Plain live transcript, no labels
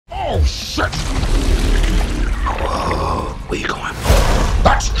Oh shit! Whoa, where you going?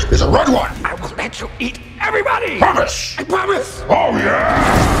 That is a red one! I will let you eat everybody! Promise! I promise! Oh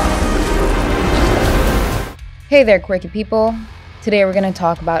yeah! Hey there, quirky people. Today we're going to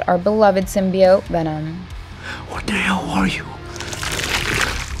talk about our beloved symbiote, Venom. What the hell are you?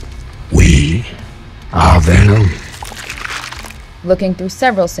 We are Venom. Looking through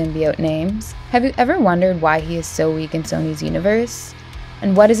several symbiote names, have you ever wondered why he is so weak in Sony's universe?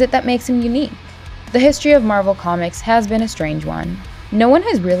 And what is it that makes him unique? The history of Marvel Comics has been a strange one. No one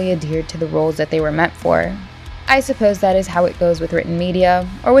has really adhered to the roles that they were meant for. I suppose that is how it goes with written media,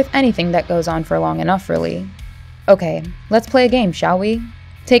 or with anything that goes on for long enough, really. Okay, let's play a game, shall we?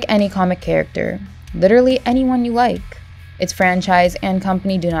 Take any comic character, literally anyone you like. Its franchise and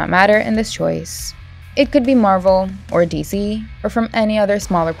company do not matter in this choice. It could be Marvel, or DC, or from any other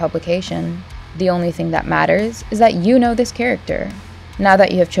smaller publication. The only thing that matters is that you know this character. Now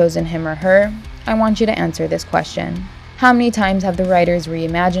that you have chosen him or her, I want you to answer this question. How many times have the writers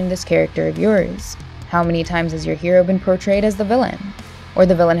reimagined this character of yours? How many times has your hero been portrayed as the villain? Or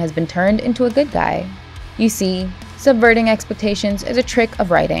the villain has been turned into a good guy? You see, subverting expectations is a trick of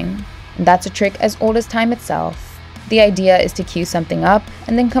writing, and that's a trick as old as time itself. The idea is to cue something up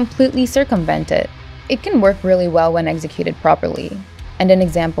and then completely circumvent it. It can work really well when executed properly, and an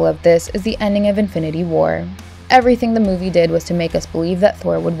example of this is the ending of Infinity War. Everything the movie did was to make us believe that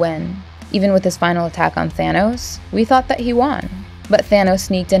Thor would win. Even with his final attack on Thanos, we thought that he won. But Thanos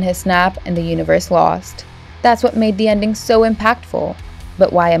sneaked in his snap and the universe lost. That's what made the ending so impactful.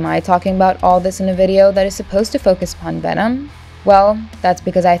 But why am I talking about all this in a video that is supposed to focus upon Venom? Well, that's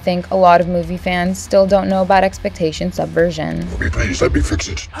because I think a lot of movie fans still don't know about expectation subversion. Please, let me fix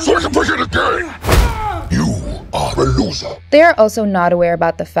it, so I can play it again! You are a loser! They are also not aware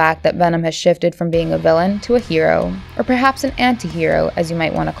about the fact that Venom has shifted from being a villain to a hero, or perhaps an anti-hero, as you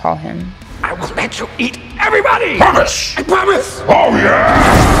might want to call him. I will let you eat everybody! Promise! I promise! Oh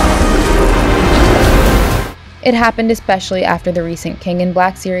yeah! It happened especially after the recent King in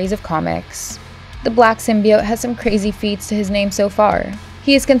Black series of comics. The Black symbiote has some crazy feats to his name so far.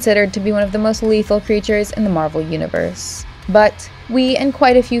 He is considered to be one of the most lethal creatures in the Marvel Universe. But we and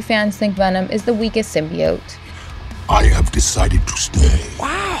quite a few fans think Venom is the weakest symbiote. I have decided to stay.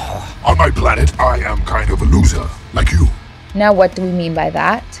 Wow! On my planet, I am kind of a loser, like you. Now what do we mean by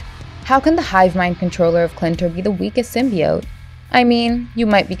that? How can the hive mind controller of Clinter be the weakest symbiote? I mean, you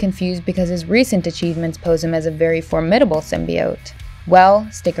might be confused because his recent achievements pose him as a very formidable symbiote. Well,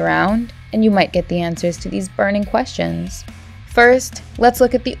 stick around, and you might get the answers to these burning questions. First, let's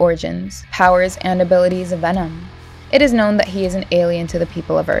look at the origins, powers, and abilities of Venom. It is known that he is an alien to the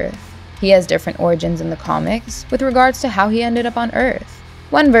people of Earth. He has different origins in the comics with regards to how he ended up on Earth.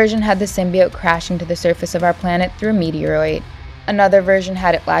 One version had the symbiote crashing to the surface of our planet through a meteoroid. Another version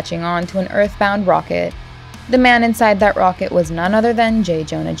had it latching on to an Earth-bound rocket. The man inside that rocket was none other than J.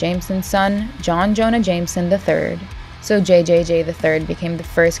 Jonah Jameson's son, John Jonah Jameson III. So JJJ III became the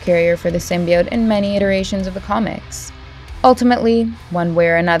first carrier for the symbiote in many iterations of the comics. Ultimately, one way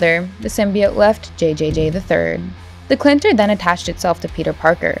or another, the symbiote left JJJ III. The Clinter then attached itself to Peter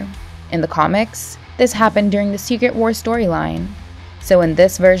Parker. In the comics, this happened during the Secret War storyline. So in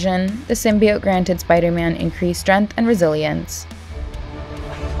this version, the symbiote granted Spider-Man increased strength and resilience.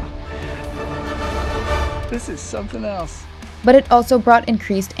 This is something else. But it also brought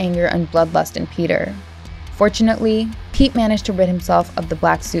increased anger and bloodlust in Peter. Fortunately, Pete managed to rid himself of the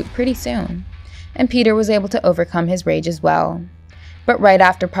black suit pretty soon, and Peter was able to overcome his rage as well. But right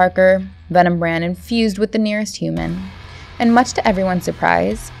after Parker, Venom ran and fused with the nearest human. And much to everyone's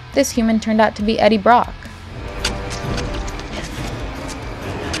surprise, this human turned out to be Eddie Brock.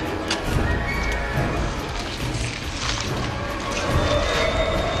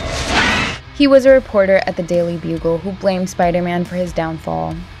 He was a reporter at the Daily Bugle who blamed Spider-Man for his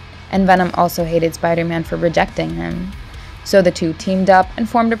downfall, and Venom also hated Spider-Man for rejecting him. So the two teamed up and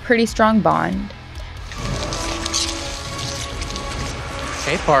formed a pretty strong bond.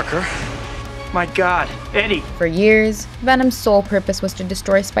 Hey, Parker. My God, Eddie! For years, Venom's sole purpose was to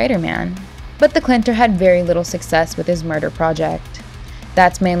destroy Spider-Man, but the Clinter had very little success with his murder project.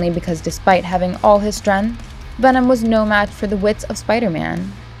 That's mainly because despite having all his strength, Venom was no match for the wits of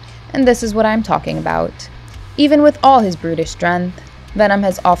Spider-Man. And this is what I'm talking about. Even with all his brutish strength, Venom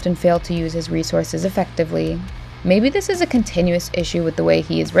has often failed to use his resources effectively. Maybe this is a continuous issue with the way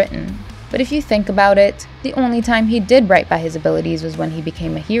he is written, but if you think about it, the only time he did right by his abilities was when he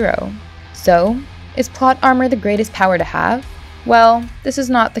became a hero. So, is plot armor the greatest power to have? Well, this is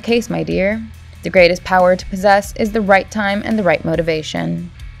not the case, my dear. The greatest power to possess is the right time and the right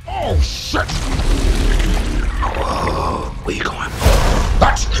motivation. Oh shit! Whoa, where you going?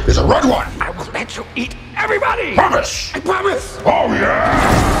 That is a red one! I will let you eat everybody! Promise! I promise! Oh yeah!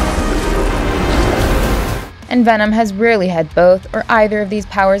 And Venom has rarely had both or either of these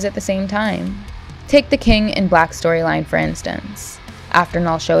powers at the same time. Take the King in Black storyline for instance. After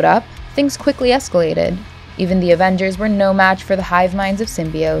Knull showed up, things quickly escalated. Even the Avengers were no match for the hive minds of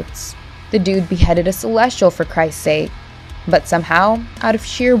symbiotes. The dude beheaded a Celestial for Christ's sake. But somehow, out of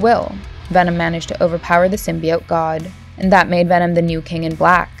sheer will, Venom managed to overpower the symbiote god, and that made Venom the new King in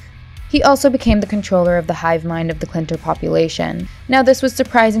Black. He also became the controller of the hive mind of the Clinter population. Now this was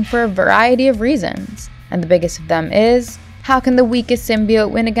surprising for a variety of reasons, and the biggest of them is, how can the weakest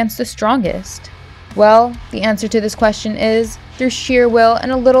symbiote win against the strongest? Well, the answer to this question is, through sheer will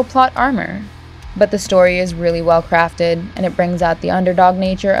and a little plot armor. But the story is really well crafted, and it brings out the underdog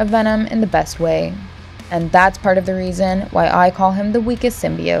nature of Venom in the best way. And that's part of the reason why I call him the weakest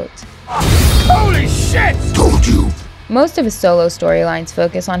symbiote. Holy shit! Told you! Most of his solo storylines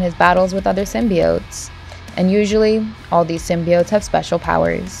focus on his battles with other symbiotes, and usually, all these symbiotes have special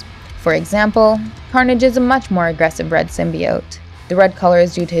powers. For example, Carnage is a much more aggressive red symbiote. The red color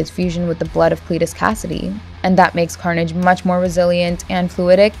is due to his fusion with the blood of Cletus Cassidy, and that makes Carnage much more resilient and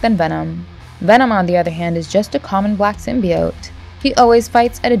fluidic than Venom. Venom, on the other hand, is just a common black symbiote. He always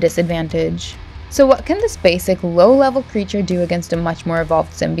fights at a disadvantage. So what can this basic, low-level creature do against a much more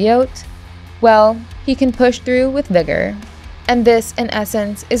evolved symbiote? Well, he can push through with vigor. And this, in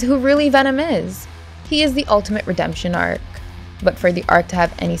essence, is who really Venom is. He is the ultimate redemption arc. But for the arc to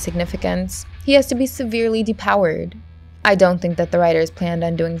have any significance, he has to be severely depowered. I don't think that the writers planned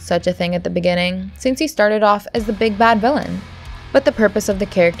on doing such a thing at the beginning, since he started off as the big bad villain. But the purpose of the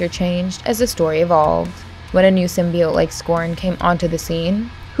character changed as the story evolved. When a new symbiote like Scorn came onto the scene,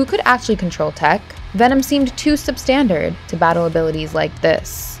 who could actually control tech, Venom seemed too substandard to battle abilities like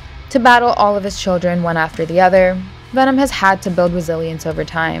this. To battle all of his children one after the other, Venom has had to build resilience over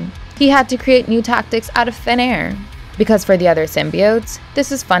time. He had to create new tactics out of thin air. Because for the other symbiotes,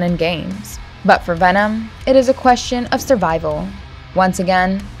 this is fun and games. But for Venom, it is a question of survival. Once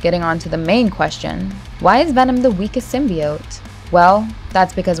again, getting on to the main question, why is Venom the weakest symbiote? Well,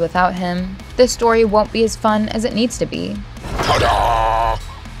 that's because without him, this story won't be as fun as it needs to be. Ta-da!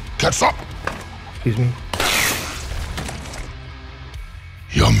 Catch up! Excuse me?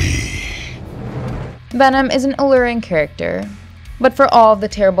 Yummy! Venom is an alluring character, but for all of the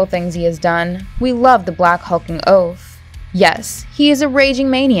terrible things he has done, we love the Black Hulking oaf. Yes, he is a raging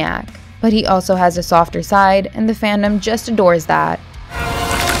maniac, but he also has a softer side, and the fandom just adores that.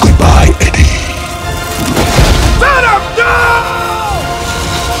 Goodbye, Eddie! Venom, no!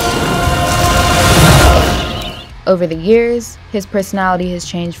 Over the years, his personality has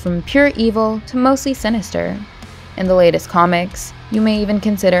changed from pure evil to mostly sinister. In the latest comics, you may even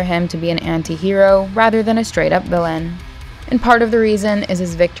consider him to be an anti-hero rather than a straight-up villain. And part of the reason is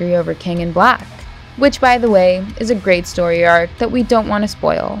his victory over King in Black, which, by the way, is a great story arc that we don't want to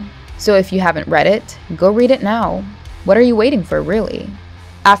spoil. So if you haven't read it, go read it now. What are you waiting for, really?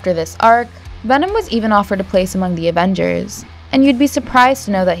 After this arc, Venom was even offered a place among the Avengers, and you'd be surprised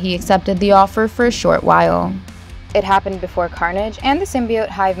to know that he accepted the offer for a short while. It happened before Carnage and the symbiote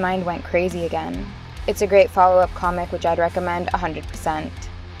hive mind went crazy again. It's a great follow-up comic which I'd recommend 100%.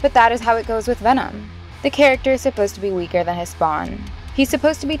 But that is how it goes with Venom. The character is supposed to be weaker than his spawn. He's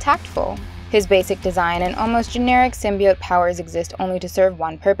supposed to be tactful. His basic design and almost generic symbiote powers exist only to serve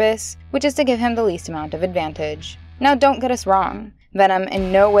one purpose, which is to give him the least amount of advantage. Now don't get us wrong, Venom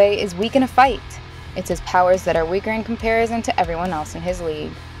in no way is weak in a fight. It's his powers that are weaker in comparison to everyone else in his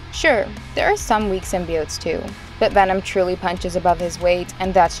league. Sure, there are some weak symbiotes too, but Venom truly punches above his weight,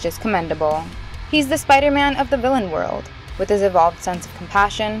 and that's just commendable. He's the Spider-Man of the villain world. With his evolved sense of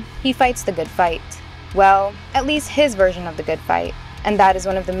compassion, he fights the good fight. Well, at least his version of the good fight. And that is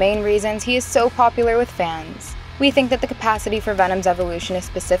one of the main reasons he is so popular with fans. We think that the capacity for Venom's evolution is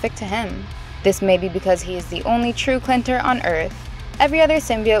specific to him. This may be because he is the only true Clinter on Earth. Every other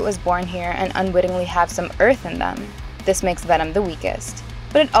symbiote was born here and unwittingly have some Earth in them. This makes Venom the weakest.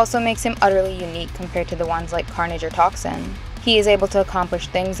 But it also makes him utterly unique compared to the ones like Carnage or Toxin. He is able to accomplish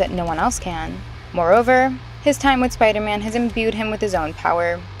things that no one else can. Moreover, his time with Spider-Man has imbued him with his own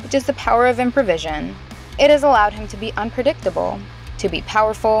power, which is the power of improvisation. It has allowed him to be unpredictable, to be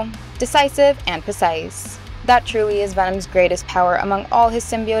powerful, decisive, and precise. That truly is Venom's greatest power among all his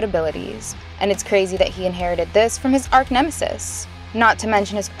symbiote abilities, and it's crazy that he inherited this from his arch-nemesis. Not to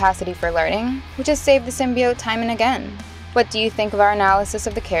mention his capacity for learning, which has saved the symbiote time and again. What do you think of our analysis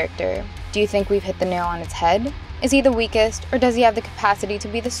of the character? Do you think we've hit the nail on its head? Is he the weakest, or does he have the capacity to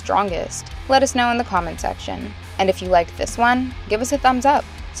be the strongest? Let us know in the comment section. And if you liked this one, give us a thumbs up,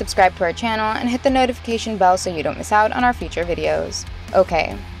 subscribe to our channel, and hit the notification bell so you don't miss out on our future videos.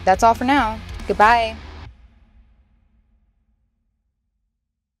 Okay, that's all for now. Goodbye.